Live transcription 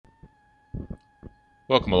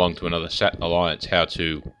Welcome along to another Saturnalliance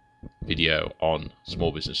how-to video on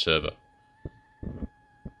Small Business Server.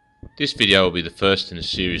 This video will be the first in a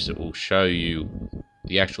series that will show you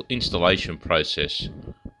the actual installation process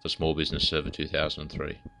for Small Business Server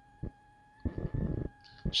 2003.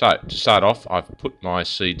 So, to start off, I've put my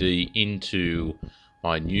CD into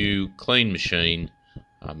my new clean machine.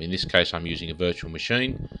 In this case, I'm using a virtual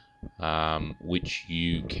machine, which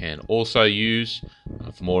you can also use.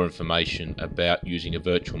 For more information about using a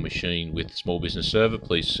virtual machine with Small Business Server,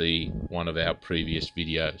 please see one of our previous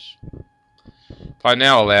videos. If I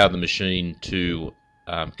now allow the machine to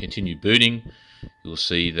continue booting, you'll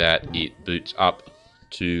see that it boots up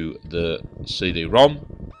to the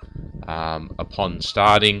CD-ROM. Upon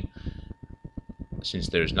starting, since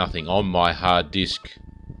there is nothing on my hard disk,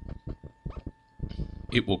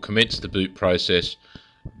 it will commence the boot process,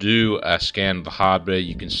 do a scan of the hardware.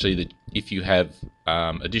 You can see that if you have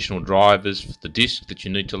additional drivers for the disk that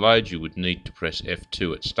you need to load, you would need to press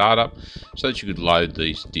F2 at startup so that you could load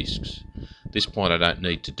these disks. At this point I don't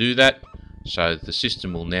need to do that, so the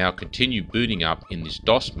system will now continue booting up in this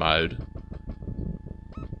DOS mode.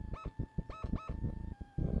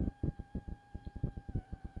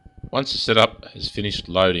 Once the setup has finished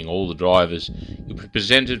loading all the drivers, you'll be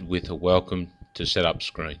presented with a welcome to setup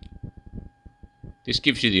screen. This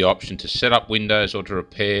gives you the option to set up Windows or to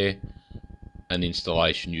repair an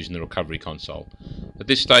installation using the recovery console. At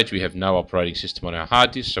this stage we have no operating system on our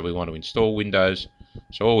hard disk, so we want to install Windows,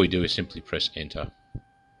 so all we do is simply press enter.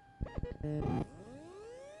 The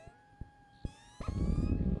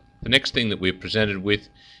next thing that we're presented with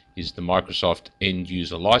is the Microsoft End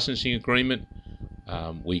User Licensing Agreement.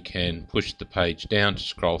 We can push the page down to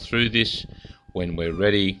scroll through this. When we're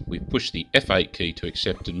ready, we push the F8 key to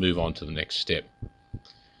accept and move on to the next step.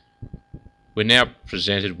 We're now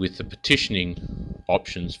presented with the partitioning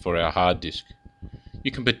options for our hard disk.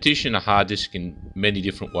 You can partition a hard disk in many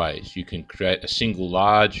different ways. You can create a single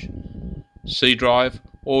large C drive,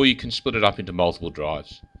 or you can split it up into multiple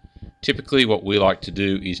drives. Typically what we like to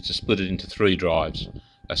do is to split it into 3 drives: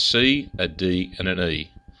 a C, a D and an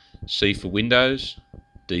E. C for Windows,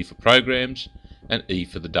 D for programs, and E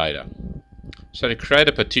for the data. So to create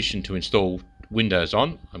a partition to install Windows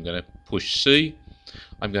on, I'm going to push C.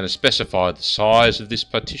 I'm going to specify the size of this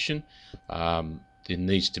partition. There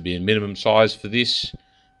needs to be a minimum size for this,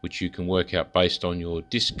 which you can work out based on your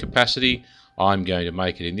disk capacity. I'm going to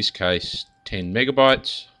make it, in this case, 10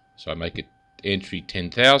 megabytes. So I make it entry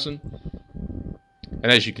 10,000. And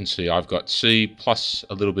as you can see, I've got C plus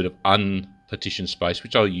a little bit of unpartitioned space,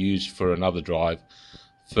 which I'll use for another drive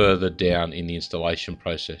further down in the installation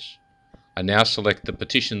process. I now select the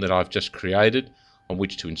partition that I've just created on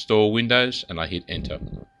which to install Windows, and I hit enter.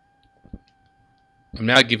 I'm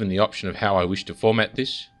now given the option of how I wish to format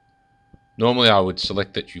this. Normally I would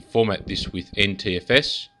select that you format this with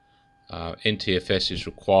NTFS. NTFS is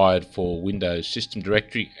required for Windows System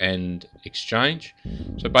Directory and Exchange.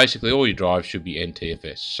 So basically all your drives should be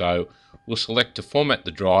NTFS. So we'll select to format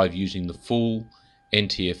the drive using the full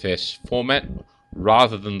NTFS format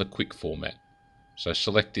rather than the quick format. So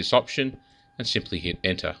select this option and simply hit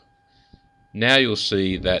enter. Now you'll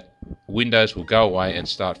see that Windows will go away and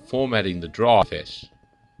start formatting the drive.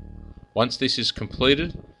 Once this is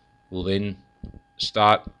completed, we'll then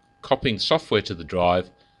start copying software to the drive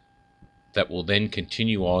that will then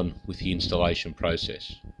continue on with the installation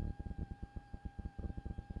process.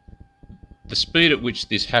 The speed at which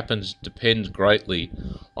this happens depends greatly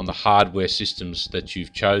on the hardware systems that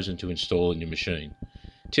you've chosen to install in your machine.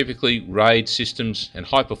 Typically, RAID systems and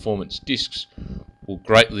high-performance disks will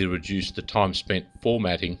greatly reduce the time spent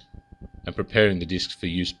formatting and preparing the disks for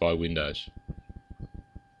use by Windows.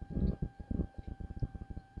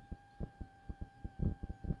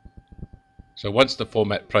 So once the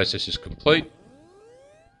format process is complete,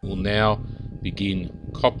 we'll now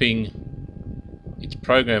begin copying its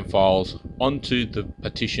program files onto the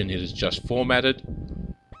partition it has just formatted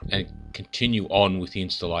and continue on with the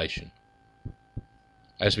installation.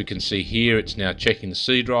 As we can see here, it's now checking the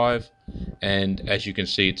C drive, and as you can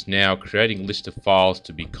see, it's now creating a list of files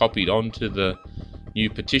to be copied onto the new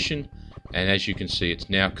partition, and as you can see,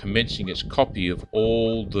 it's now commencing its copy of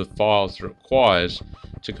all the files that it requires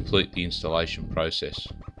to complete the installation process.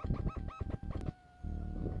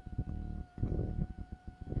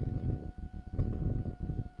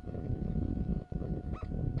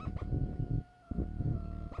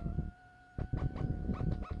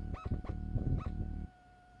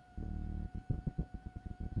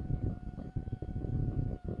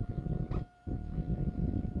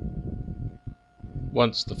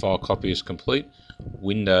 Once the file copy is complete,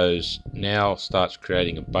 Windows now starts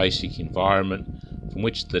creating a basic environment from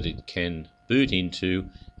which that it can boot into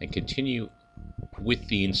and continue with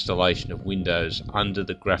the installation of Windows under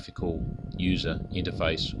the Graphical User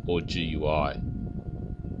Interface, or GUI.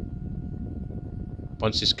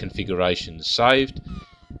 Once this configuration is saved,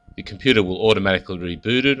 the computer will automatically be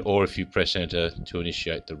rebooted, or if you press enter, to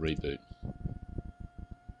initiate the reboot.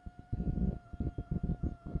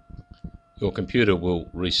 Your computer will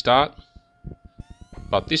restart,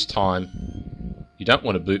 but this time you don't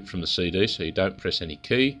want to boot from the CD, so you don't press any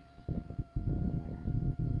key.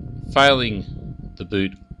 Failing the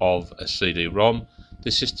boot of a CD-ROM,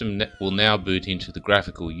 the system will now boot into the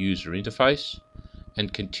Graphical User Interface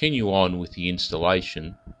and continue on with the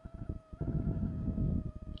installation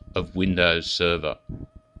of Windows Server.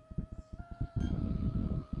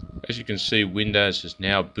 As you can see, Windows has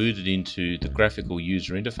now booted into the Graphical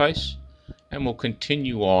User Interface and will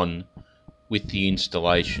continue on with the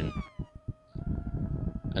installation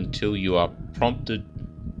until you are prompted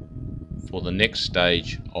for the next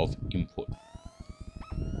stage of input.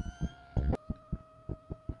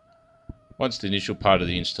 Once the initial part of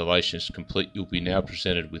the installation is complete, you'll be now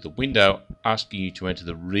presented with a window asking you to enter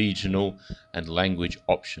the regional and language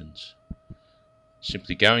options.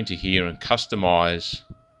 Simply go into here and customize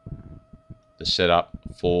the setup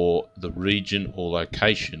for the region or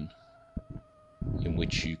location in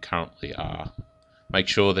which you currently are. Make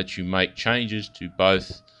sure that you make changes to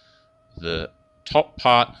both the top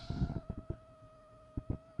part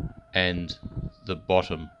and the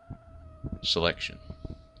bottom selection.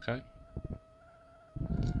 Okay.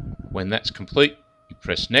 When that's complete, you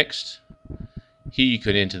press next. Here you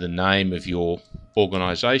can enter the name of your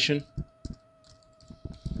organization.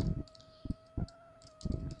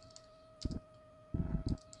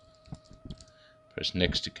 Press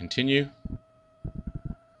next to continue.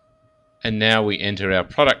 And now we enter our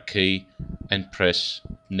product key and press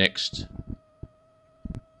next.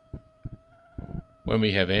 When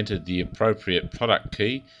we have entered the appropriate product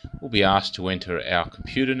key, we'll be asked to enter our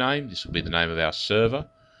computer name. This will be the name of our server.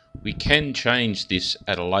 We can change this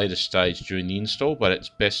at a later stage during the install, but it's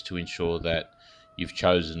best to ensure that you've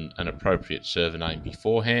chosen an appropriate server name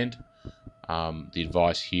beforehand. The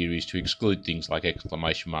advice here is to exclude things like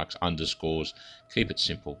exclamation marks, underscores. Keep it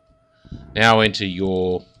simple. Now enter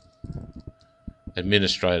your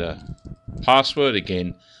administrator password.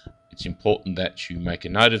 Again, it's important that you make a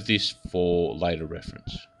note of this for later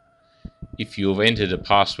reference. If you have entered a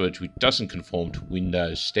password which doesn't conform to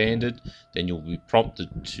Windows standard, then you'll be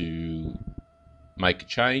prompted to make a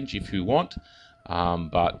change if you want,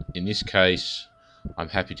 but in this case I'm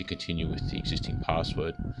happy to continue with the existing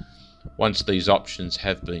password. Once these options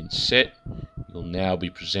have been set, you'll now be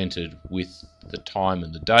presented with the time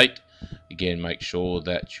and the date. Again, make sure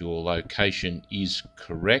that your location is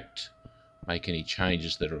correct, make any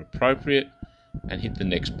changes that are appropriate, and hit the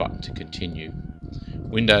next button to continue.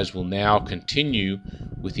 Windows will now continue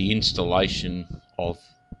with the installation of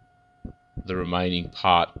the remaining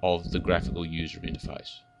part of the Graphical User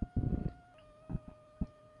Interface.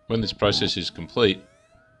 When this process is complete,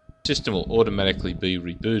 the system will automatically be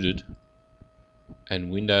rebooted and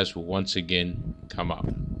Windows will once again come up.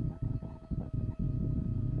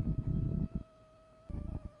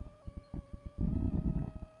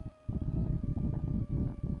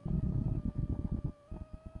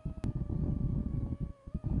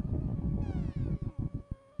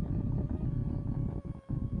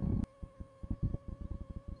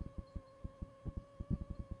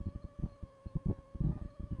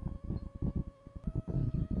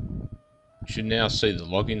 You should now see the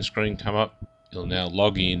login screen come up. You'll now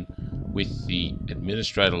log in with the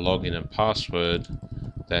administrator login and password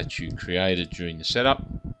that you created during the setup.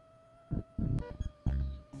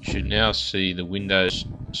 You should now see the Windows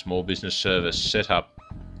Small Business Server setup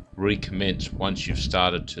recommence once you've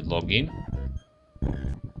started to log in.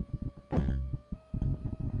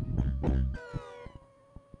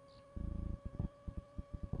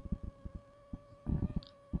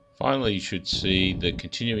 Finally, you should see the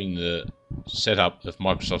continuing the setup of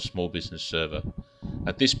Microsoft Small Business Server.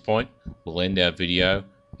 At this point, we'll end our video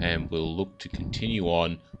and we'll look to continue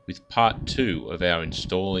on with part 2 of our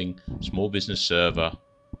installing Small Business Server.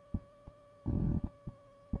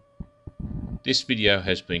 This video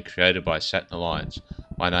has been created by saturnalliance.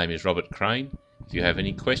 My name is Robert Crane. If you have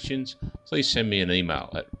any questions, please send me an email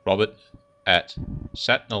at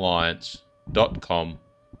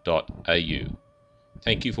robert@saturnalliance.com.au.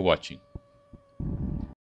 Thank you for watching.